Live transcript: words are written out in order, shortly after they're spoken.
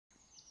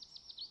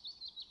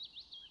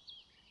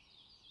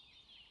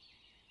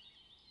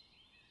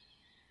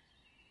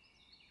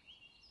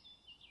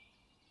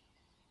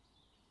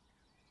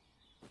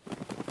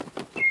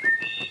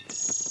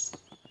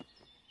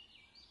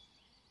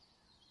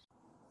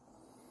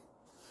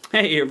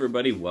Hey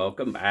everybody,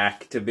 welcome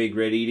back to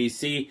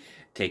BigRedEDC.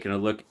 Taking a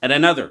look at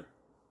another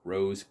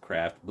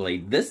RoseCraft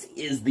blade. This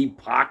is the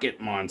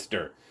Pocket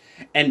Monster.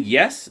 And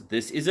yes,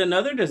 this is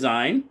another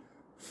design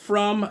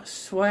from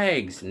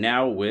Swags,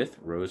 now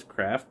with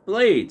RoseCraft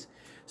blades.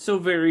 So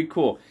very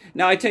cool.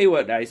 Now I tell you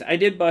what guys, I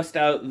did bust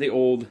out the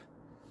old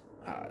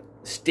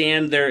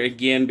stand there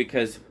again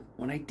because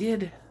when I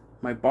did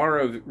my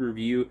bar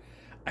review,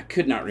 I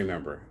could not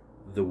remember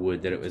the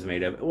wood that it was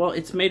made of. Well,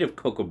 it's made of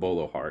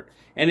cocobolo heart,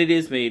 and it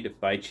is made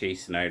by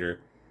Chase Snyder,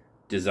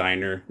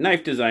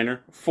 knife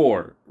designer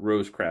for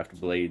RoseCraft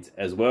blades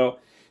as well.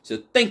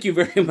 So thank you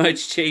very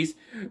much, Chase,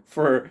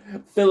 for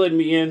filling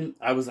me in.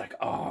 I was like,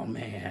 oh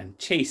man,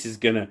 Chase is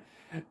gonna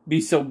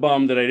be so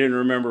bummed that I didn't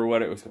remember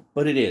what it was.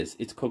 But it is.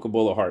 It's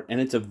cocobolo heart,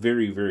 and it's a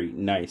very, very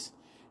nice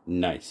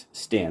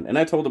stand. And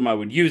I told him I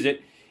would use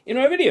it in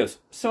my videos,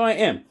 so I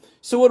am.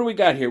 So what do we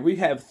got here? We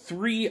have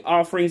 3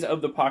 offerings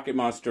of the Pocket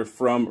Monster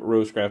from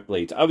RoseCraft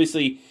blades.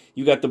 Obviously,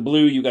 you got the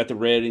blue, you got the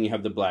red, and you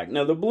have the black.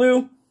 Now the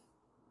blue,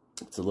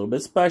 it's a little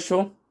bit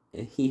special.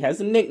 He has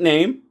a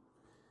nickname.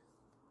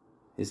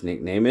 His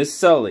nickname is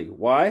Sully.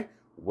 Why?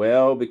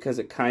 Well, because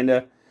it kind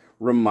of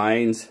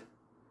reminds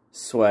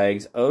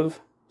Swags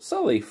of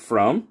Sully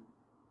from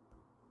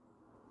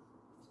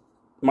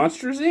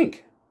Monsters, Inc.,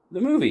 the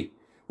movie.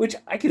 Which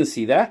I can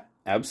see that.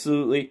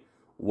 Absolutely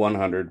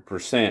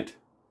 100%.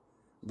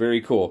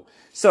 Very cool.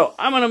 So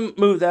I'm going to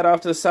move that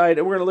off to the side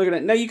and we're going to look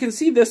at it. Now you can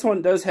see this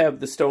one does have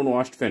the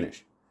stonewashed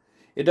finish.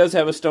 It does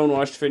have a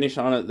stonewashed finish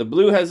on it. The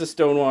blue has a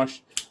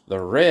stonewashed. The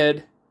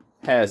red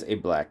has a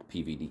black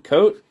PVD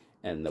coat.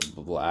 And the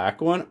black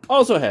one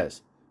also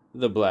has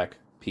the black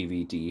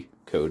PVD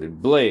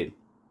coated blade.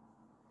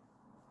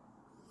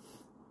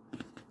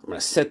 I'm going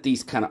to set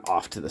these kind of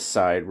off to the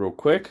side real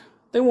quick.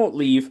 They won't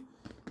leave.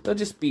 They'll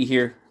just be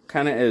here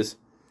kind of as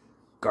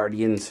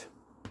guardians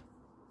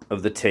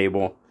of the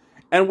table.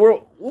 And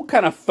we'll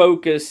kind of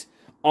focus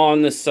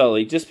on the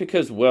Sully just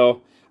because,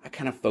 well, I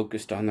kind of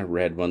focused on the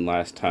red one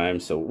last time.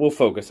 So we'll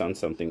focus on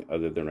something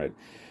other than red.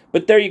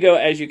 But there you go.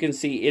 As you can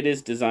see, it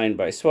is designed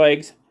by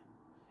Swags.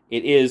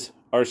 It is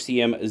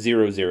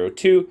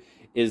RCM002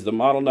 is the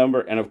model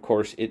number. And of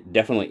course, it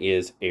definitely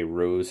is a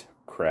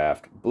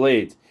RoseCraft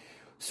blades.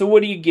 So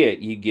what do you get?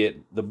 You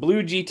get the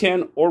blue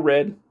G10 or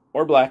red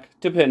or black,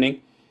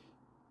 depending.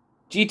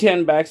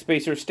 G10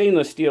 backspacer,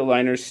 stainless steel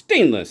liners,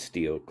 stainless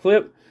steel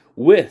clip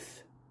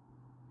with,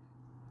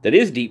 that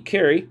is deep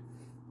carry,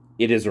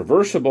 it is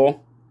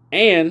reversible,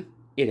 and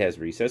it has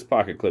recessed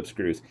pocket clip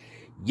screws.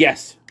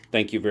 Yes,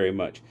 thank you very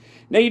much.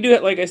 Now you do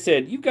it, like I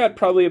said, you've got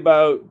probably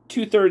about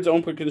 2/3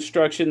 open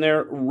construction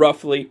there,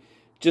 roughly,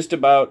 just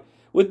about.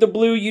 With the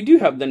blue, you do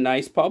have the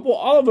nice pop. Well,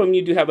 all of them,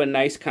 you do have a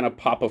nice kind of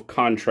pop of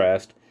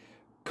contrast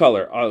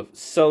color.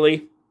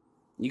 Sully,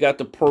 you got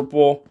the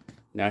purple.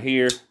 Now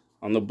here,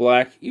 on the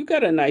black, you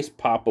got a nice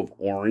pop of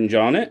orange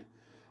on it.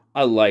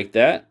 I like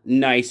that.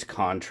 Nice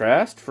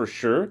contrast, for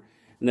sure.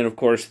 And then, of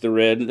course, the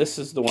red. This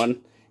is the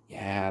one.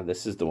 Yeah,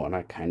 this is the one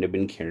I've kind of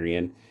been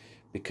carrying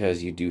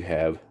because you do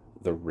have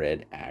the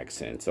red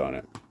accents on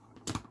it.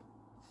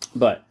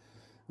 But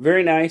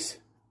very nice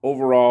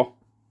overall.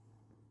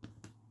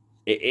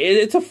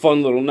 It's a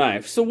fun little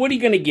knife. So what are you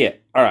going to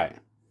get? All right.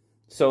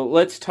 So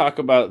let's talk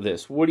about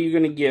this. What are you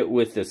going to get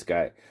with this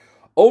guy?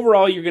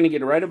 Overall, you're going to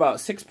get right about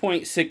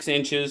 6.6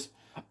 inches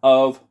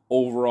of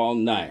overall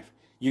knife.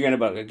 You're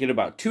going to get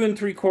about 2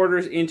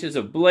 3/4 inches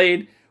of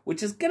blade,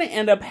 which is going to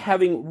end up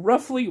having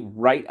roughly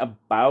right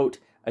about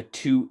a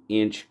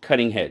 2-inch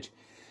cutting edge.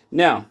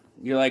 Now,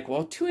 you're like,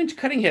 well, 2-inch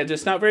cutting edge,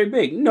 it's not very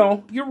big.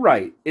 No, you're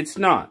right. It's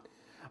not.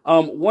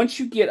 Once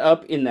you get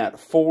up in that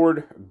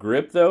forward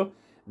grip, though,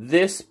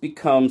 this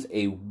becomes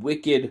a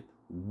wicked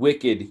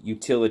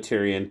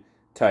utilitarian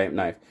type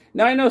knife.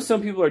 Now, I know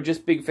some people are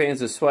just big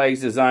fans of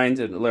Swag's designs,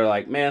 and they're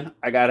like, man,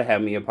 I got to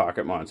have me a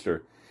Pocket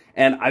Monster.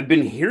 And I've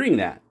been hearing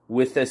that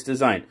with this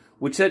design,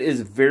 which that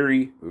is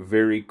very,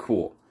 very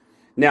cool.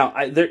 Now,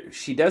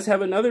 she does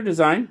have another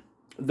design,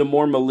 the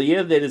more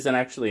Malia, that is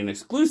actually an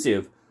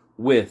exclusive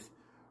with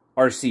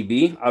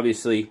RCB.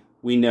 Obviously,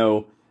 we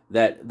know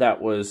that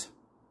that was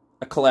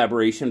a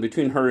collaboration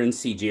between her and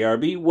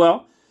CJRB.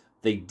 Well,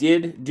 they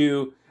did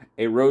do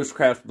a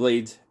RoseCraft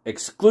blades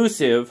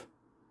exclusive,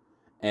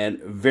 and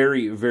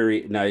very,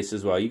 very nice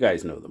as well. You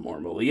guys know the more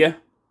Malia.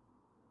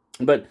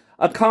 But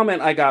a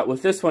comment I got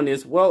with this one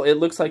is, well, it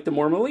looks like the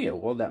more Malia.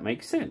 Well, that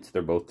makes sense.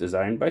 They're both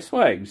designed by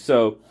Swag.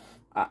 So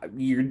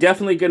you're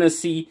definitely going to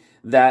see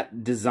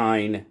that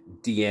design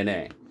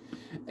DNA.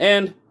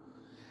 And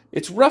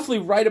it's roughly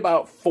right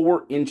about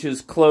 4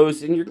 inches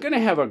closed. And you're going to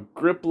have a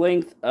grip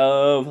length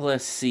of,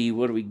 let's see,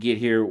 what do we get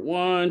here?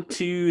 1,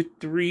 2,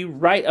 3,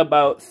 right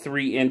about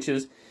 3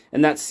 inches.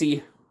 And that's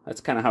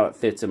kind of how it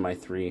fits in my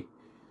 3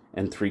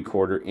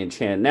 3/4 inch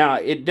hand. Now,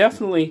 it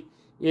definitely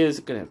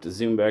is going to have to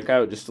zoom back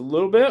out just a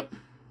little bit.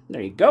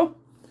 There you go.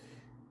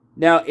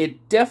 Now,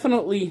 it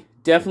definitely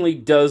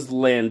does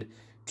lend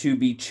to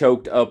be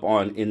choked up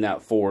on in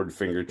that forward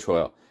finger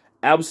choil.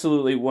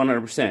 Absolutely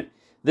 100%.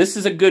 This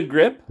is a good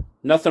grip.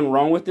 Nothing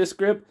wrong with this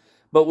grip.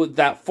 But with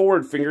that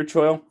forward finger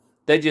choil,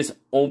 that just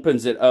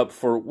opens it up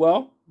for,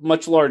 well,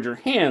 much larger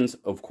hands,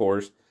 of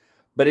course,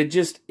 but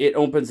it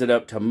opens it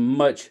up to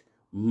much,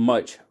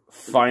 much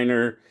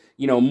finer,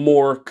 you know,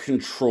 more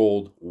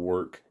controlled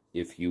work,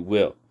 if you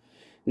will.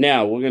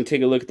 Now, we're going to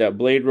take a look at that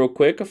blade real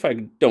quick. If I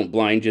don't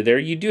blind you there,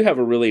 you do have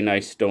a really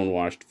nice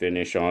stone-washed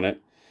finish on it.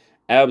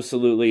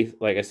 Absolutely,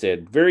 like I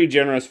said, very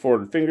generous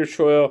forward finger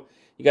choil.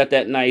 You got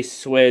that nice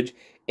swedge.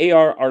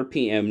 AR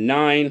RPM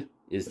 9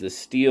 is the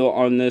steel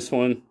on this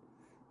one.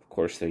 Of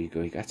course, there you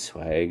go. You got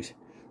swags.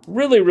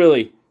 Really,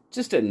 really,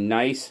 just a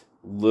nice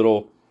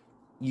little...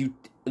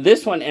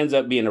 This one ends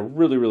up being a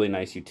really, really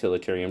nice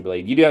utilitarian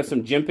blade. You do have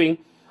some jimping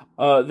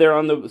there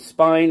on the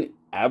spine.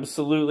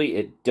 Absolutely,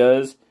 it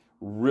does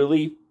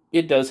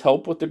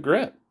help with the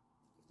grip.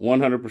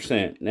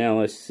 100%. Now,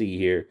 let's see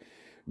here.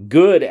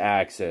 Good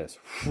access.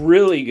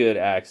 Really good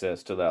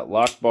access to that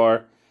lock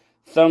bar.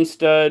 Thumb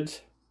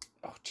studs.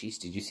 Oh, geez,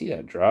 did you see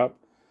that drop?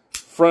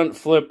 Front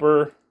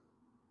flipper.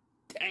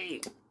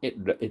 Dang,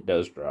 it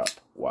does drop.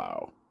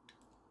 Wow.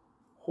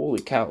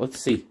 Holy cow, let's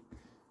see.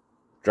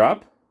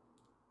 Drop.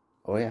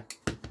 Oh, yeah.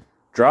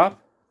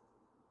 Drop.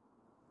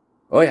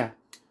 Oh, yeah.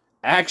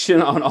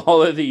 Action on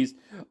all of these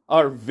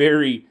are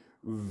very,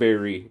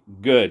 very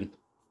good.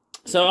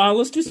 So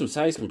let's do some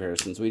size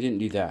comparisons. We didn't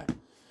do that.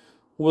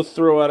 We'll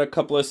throw out a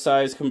couple of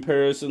size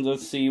comparisons.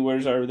 Let's see.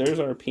 There's our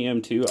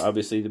PM2.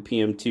 Obviously, the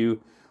PM2,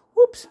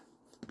 whoops,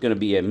 going to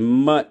be a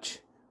much,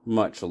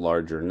 much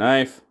larger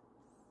knife.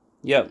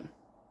 Yep.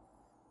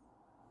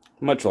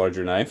 Much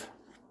larger knife.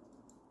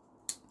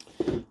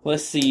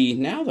 Let's see.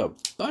 Now the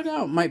bug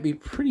out might be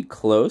pretty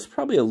close.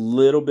 Probably a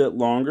little bit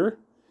longer.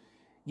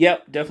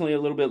 Yep, definitely a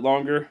little bit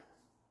longer.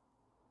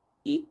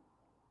 Eek.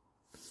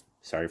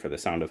 Sorry for the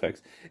sound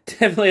effects.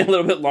 Definitely a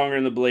little bit longer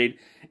in the blade.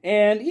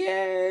 And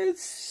yeah,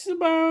 it's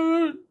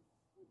about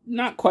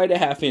not quite a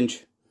 ½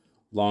 inch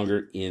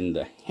longer in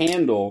the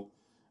handle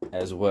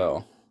as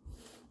well.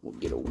 We'll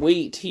get a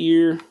weight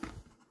here.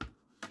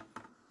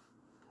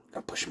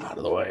 Gotta push them out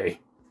of the way.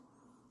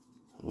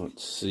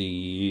 Let's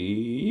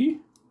see.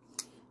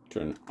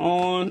 Turn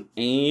on,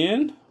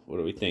 and what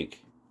do we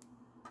think?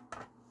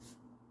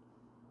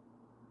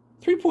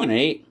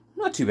 3.8,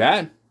 not too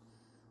bad.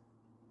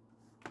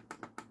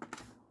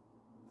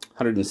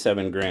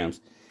 107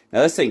 grams.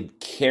 Now this thing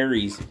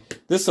carries,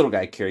 this little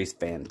guy carries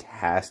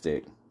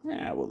fantastic.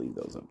 Yeah, we'll leave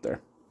those up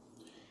there.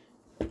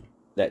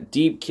 That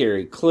deep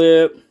carry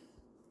clip.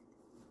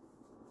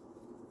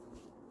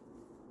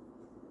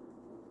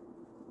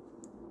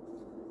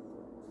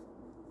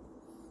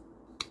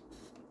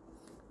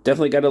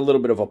 Definitely got a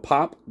little bit of a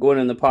pop going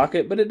in the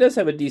pocket, but it does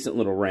have a decent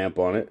little ramp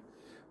on it.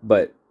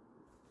 But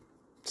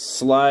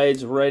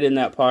slides right in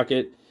that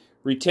pocket.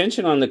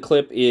 Retention on the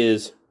clip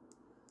is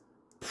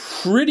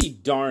pretty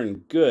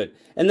darn good.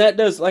 And that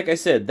does, like I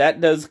said, that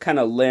does kind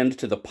of lend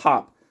to the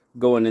pop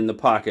going in the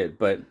pocket,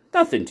 but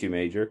nothing too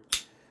major.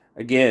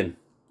 Again,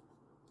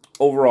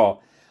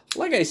 overall,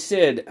 like I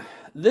said,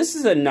 this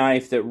is a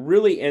knife that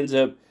really ends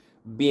up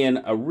being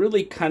a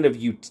really kind of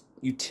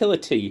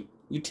utilitarian.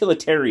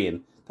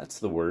 That's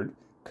the word.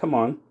 Come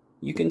on.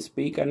 You can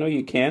speak. I know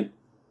you can.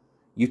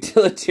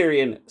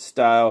 Utilitarian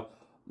style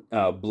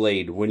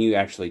blade when you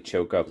actually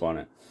choke up on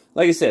it.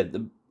 Like I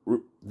said,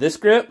 this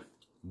grip,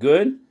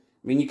 good.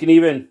 I mean, you can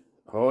even,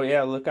 oh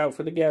yeah, look out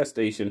for the gas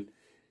station.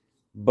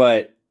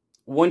 But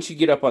once you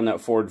get up on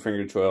that forward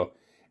finger choil,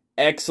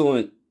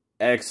 excellent,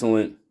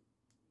 excellent.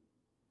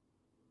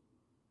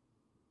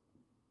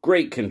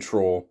 Great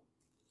control.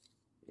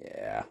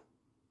 Yeah.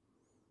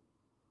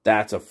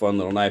 That's a fun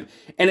little knife.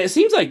 And it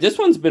seems like this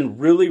one's been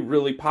really,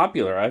 really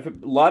popular. A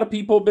lot of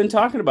people have been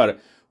talking about it,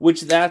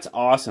 which that's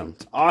awesome.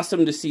 It's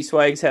awesome to see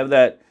Swags have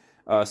that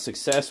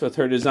success with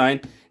her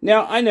design.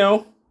 Now, I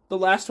know the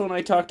last one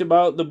I talked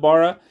about, the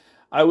Bara,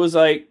 I was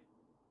like,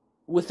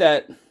 with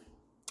that,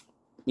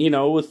 you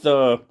know, with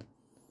the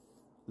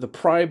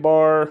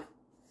Prybar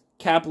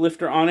cap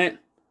lifter on it,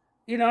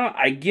 you know,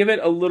 I gave it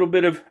a little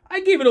bit of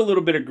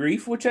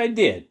grief, which I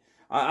did.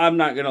 I'm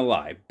not going to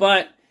lie.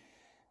 But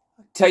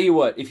tell you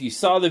what, if you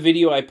saw the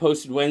video I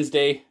posted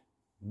Wednesday,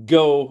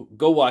 go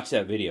watch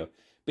that video,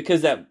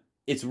 because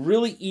it's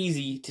really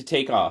easy to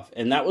take off.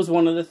 And that was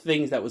one of the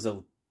things that was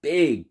a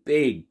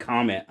big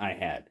comment I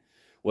had,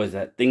 was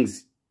that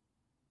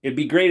it'd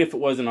be great if it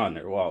wasn't on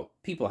there. Well,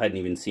 people hadn't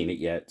even seen it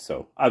yet,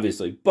 so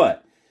obviously,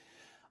 but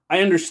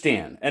I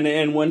understand.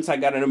 And once I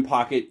got it in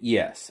pocket,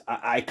 yes,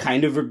 I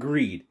kind of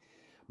agreed.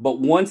 But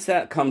once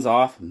that comes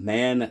off,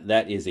 man,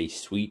 that is a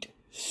sweet,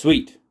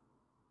 sweet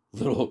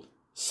little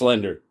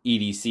slender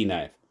EDC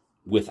knife,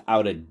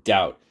 without a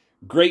doubt.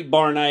 Great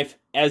bar knife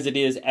as it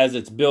is, as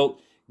it's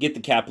built. Get the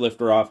cap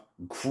lifter off.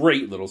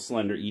 Great little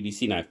slender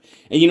EDC knife.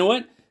 And you know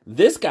what?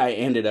 This guy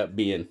ended up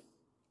being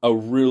a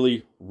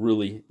really,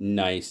 really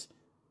nice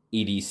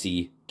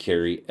EDC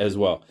carry as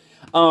well.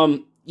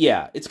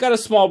 Yeah, it's got a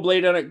small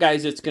blade on it,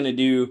 guys. It's going to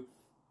do,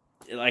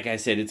 like I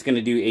said, it's going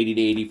to do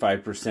 80 to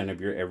 85% of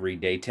your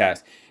everyday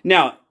tasks.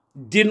 Now,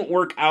 didn't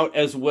work out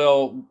as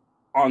well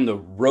on the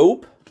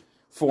rope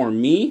for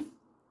me,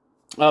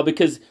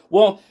 because,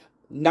 well,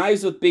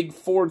 Knives with big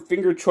forward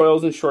finger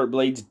choils and short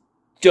blades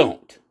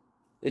don't.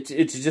 It's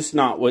just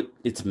not what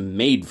it's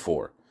made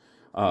for.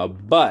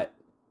 But,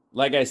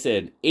 like I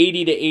said,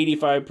 80 to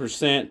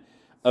 85%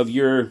 of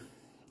your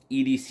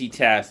EDC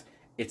tasks,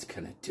 it's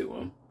going to do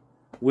them.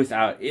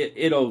 Without it,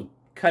 it'll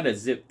cut a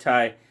zip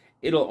tie.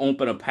 It'll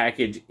open a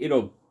package.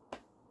 It'll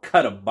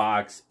cut a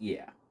box.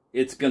 Yeah,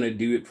 it's going to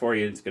do it for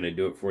you. It's going to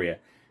do it for you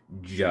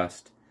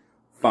just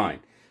fine.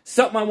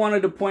 Something I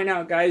wanted to point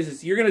out, guys,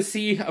 is you're going to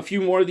see a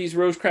few more of these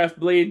RoseCraft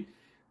blade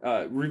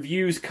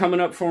reviews coming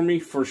up for me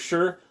for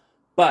sure.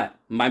 But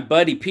my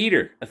buddy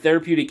Peter, A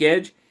Therapeutic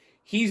Edge,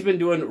 he's been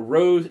doing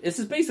this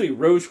is basically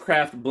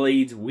RoseCraft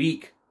Blades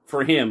week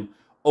for him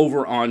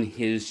over on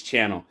his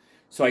channel.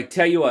 So I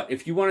tell you what,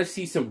 if you want to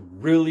see some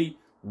really,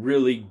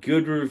 really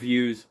good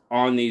reviews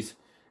on these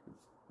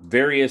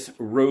various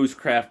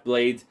RoseCraft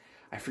blades,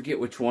 I forget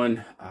which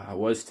one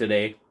was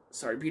today.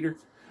 Sorry, Peter.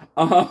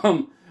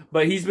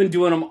 But he's been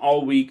doing them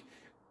all week.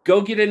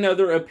 Go get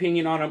another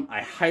opinion on them.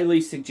 I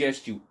highly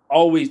suggest you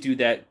always do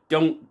that.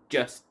 Don't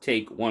just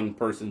take one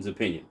person's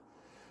opinion.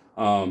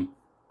 I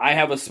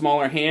have a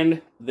smaller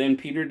hand than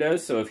Peter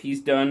does, so if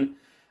he's done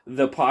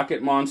the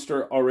Pocket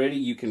Monster already,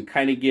 you can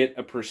kind of get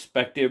a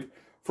perspective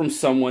from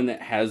someone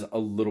that has a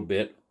little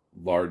bit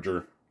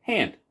larger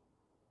hand.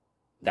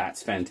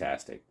 That's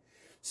fantastic.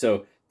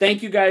 So,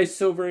 thank you guys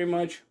so very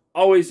much.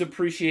 Always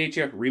appreciate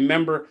you.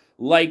 Remember,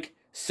 like,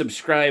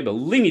 subscribe,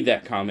 leave me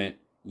that comment.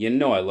 You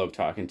know I love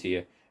talking to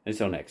you.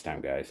 Until next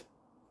time, guys.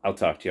 I'll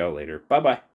talk to y'all later. Bye-bye.